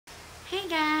Hey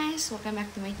guys, welcome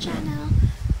back to my channel.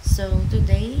 So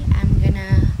today I'm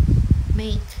gonna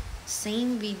make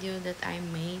same video that I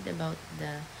made about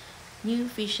the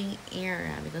new fishing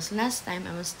era, because last time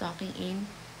I was talking in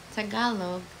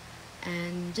Tagalog,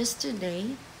 and just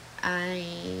today I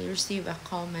received a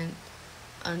comment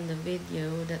on the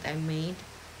video that I made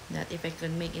that if I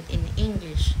could make it in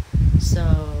English.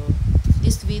 So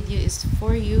this video is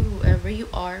for you, whoever you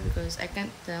are, because I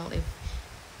can't tell if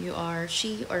you are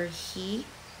she or he.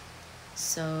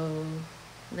 So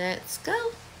let's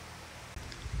go.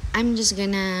 I'm just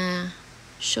gonna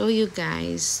show you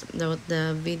guys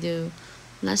the video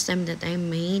last time that I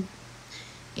made.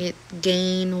 It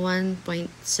gained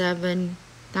 1.7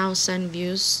 thousand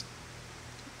views.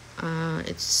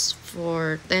 It's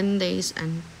for 10 days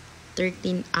and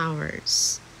 13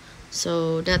 hours,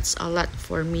 so that's a lot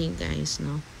for me, guys.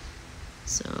 No,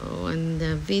 so in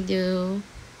the video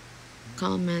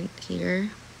comment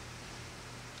here,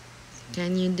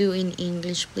 can you do in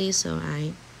English please? So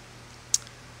I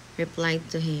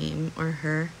replied to him or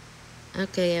her,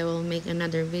 okay, I will make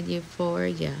another video for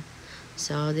you.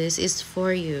 So this is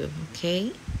for you,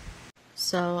 okay?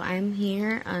 So I'm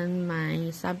here on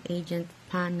my sub-agent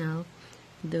panel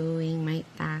doing my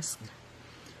task.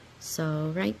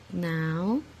 So right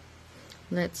now,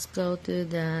 let's go to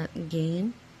the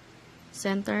game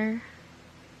center,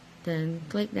 then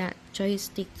click that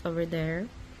joystick over there,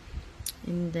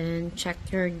 and then check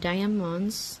your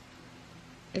diamonds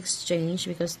exchange,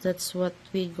 because that's what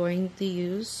we're going to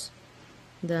use,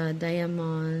 the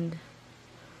diamond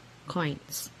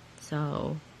coins.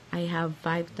 So I have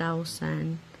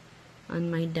 5,000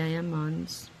 on my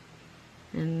diamonds,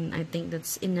 and I think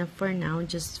that's enough for now,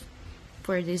 just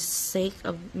for the sake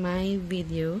of my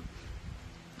video.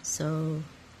 So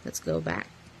let's go back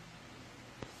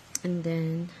and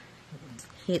then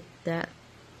hit that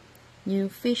new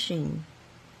fishing,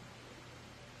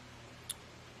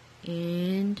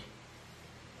 and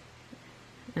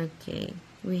okay,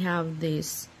 we have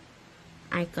these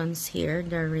icons here: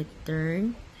 the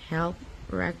return, help,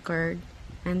 record,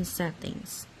 and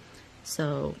settings.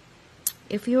 So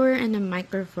if you're in a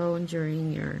microphone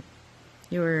during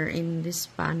you're in this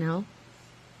panel,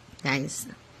 guys,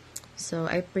 so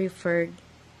I preferred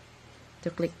to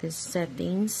click this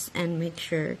settings and make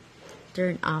sure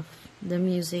turn off the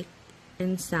music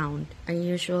and sound. I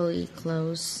usually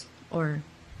close or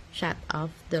shut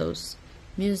off those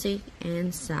music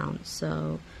and sound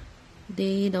so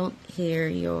they don't hear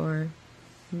your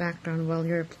background while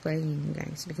you're playing,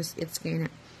 guys, because it's kinda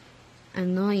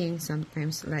annoying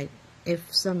sometimes, like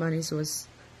if somebody was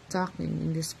talking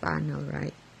in this panel,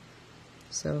 right?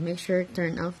 So make sure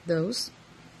turn off those,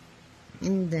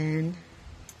 and then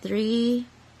three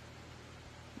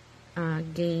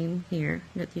game here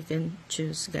that you can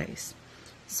choose, guys.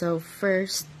 So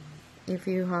first, if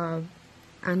you have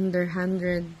under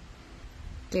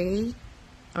 100k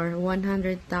or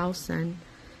 100,000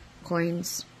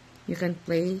 coins, you can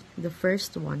play the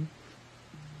first one.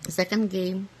 The second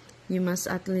game, you must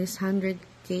at least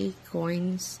 100k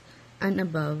coins and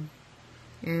above,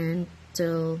 and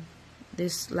till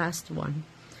this last one.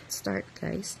 Start,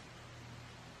 guys,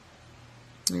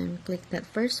 and click that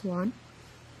first one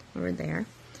over there,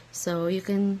 so you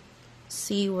can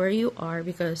see where you are,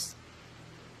 because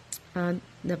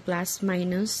the plus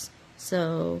minus,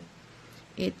 so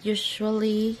it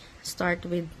usually start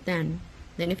with 10.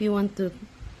 Then if you want to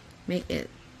make it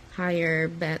higher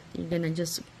bet, you're gonna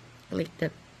just click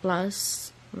that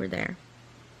plus over there.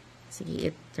 See,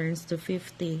 it turns to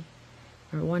 50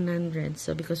 or 100.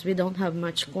 So because we don't have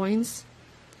much coins,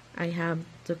 I have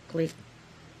to click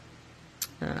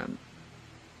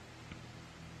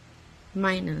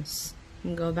minus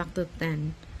and go back to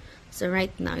 10. So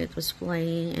right now it was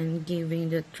playing and giving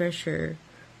the treasure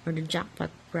or the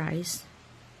jackpot prize,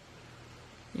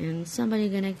 and somebody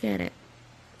gonna get it.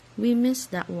 We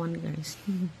missed that one, guys.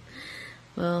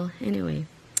 Well, anyway,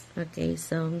 okay,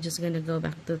 so I'm just gonna go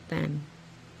back to 10.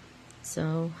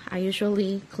 So I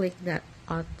usually click that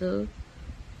auto,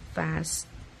 fast,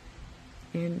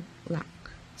 and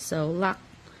lock. So lock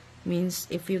means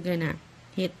if you're gonna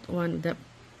hit one of the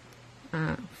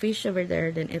fish over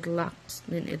there, then it locks,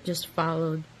 then it just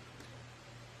followed,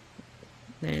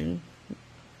 then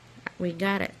we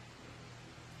got it.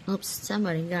 Oops,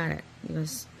 somebody got it,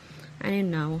 because I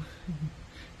didn't know.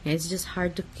 It's just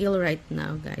hard to kill right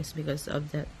now, guys, because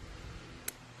of that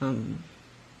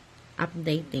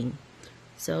updating.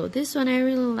 So this one, I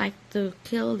really like to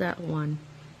kill that one,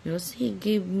 because he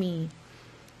gave me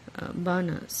a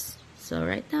bonus. So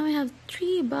right now I have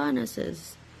 3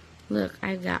 bonuses. Look,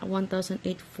 I got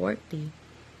 1,840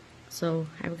 So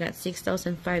I've got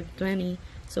 6,520.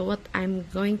 So what I'm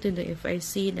going to do, if I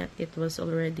see that it was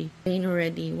already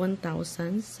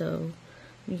 1,000, so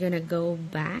I'm gonna go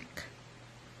back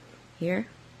here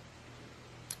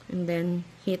and then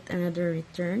hit another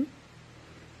return,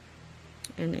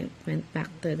 and it went back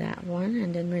to that one,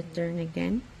 and then return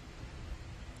again.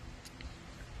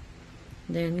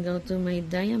 Then go to my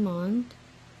diamond.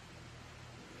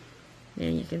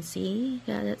 Then you can see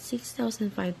got that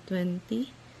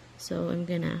 6,520. So I'm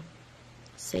gonna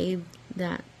save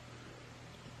that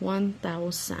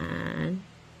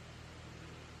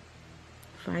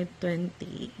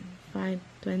 1,520,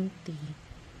 520,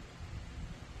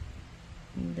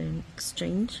 and then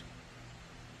exchange.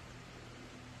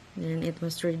 Then it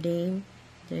was redeemed.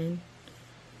 Then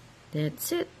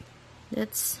that's it.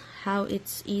 That's how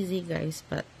it's easy, guys.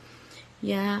 But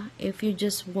yeah, if you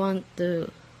just want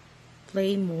to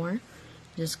play more,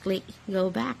 just click go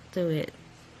back to it.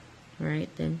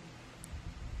 Right then,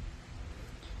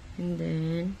 and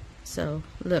then so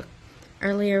look,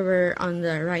 earlier we're on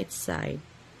the right side,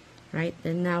 right?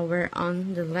 Then now we're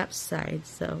on the left side.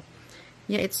 So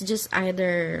yeah, it's just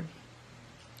either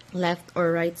left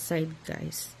or right side,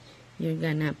 guys. You're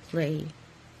gonna play.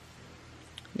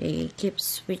 They keep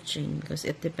switching because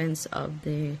it depends of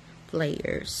the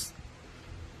players.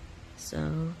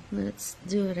 So let's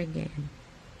do it again.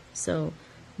 So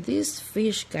these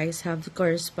fish, guys, have the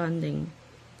corresponding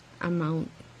amount,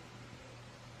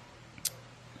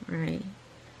 right?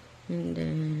 And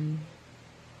then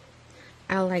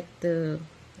I like to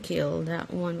kill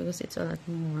that one because it's a lot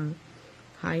more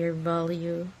higher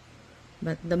value.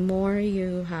 But the more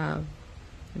you have,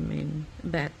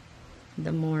 bet,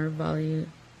 the more value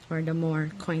or the more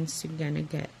coins you're gonna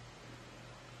get.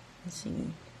 Let's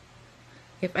see.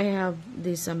 If I have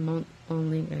this amount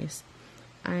only, guys,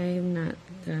 I'm not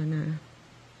gonna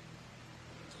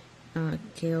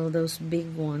kill those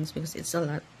big ones because it's a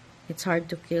lot. It's hard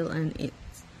to kill, and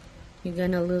you're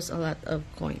gonna lose a lot of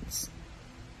coins.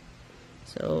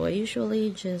 So I usually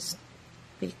just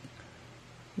pick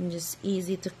just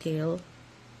easy to kill,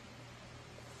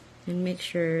 and make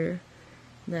sure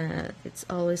that it's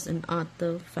always an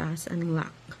auto, fast, and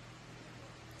lock.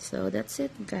 So that's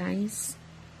it, guys.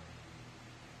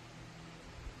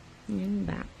 And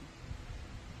back.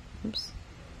 Oops.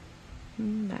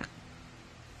 And back.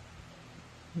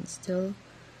 And still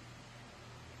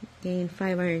gain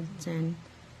 510.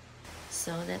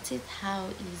 So that's it,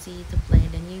 how easy to play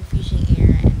the new fishing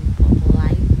era in Poppo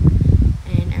Live.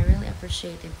 And I really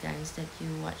appreciate it, guys, that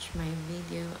you watch my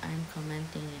video and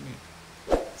commenting in it.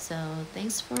 So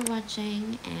thanks for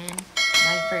watching, and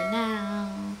bye for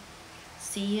now.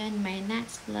 See you in my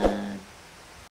next vlog.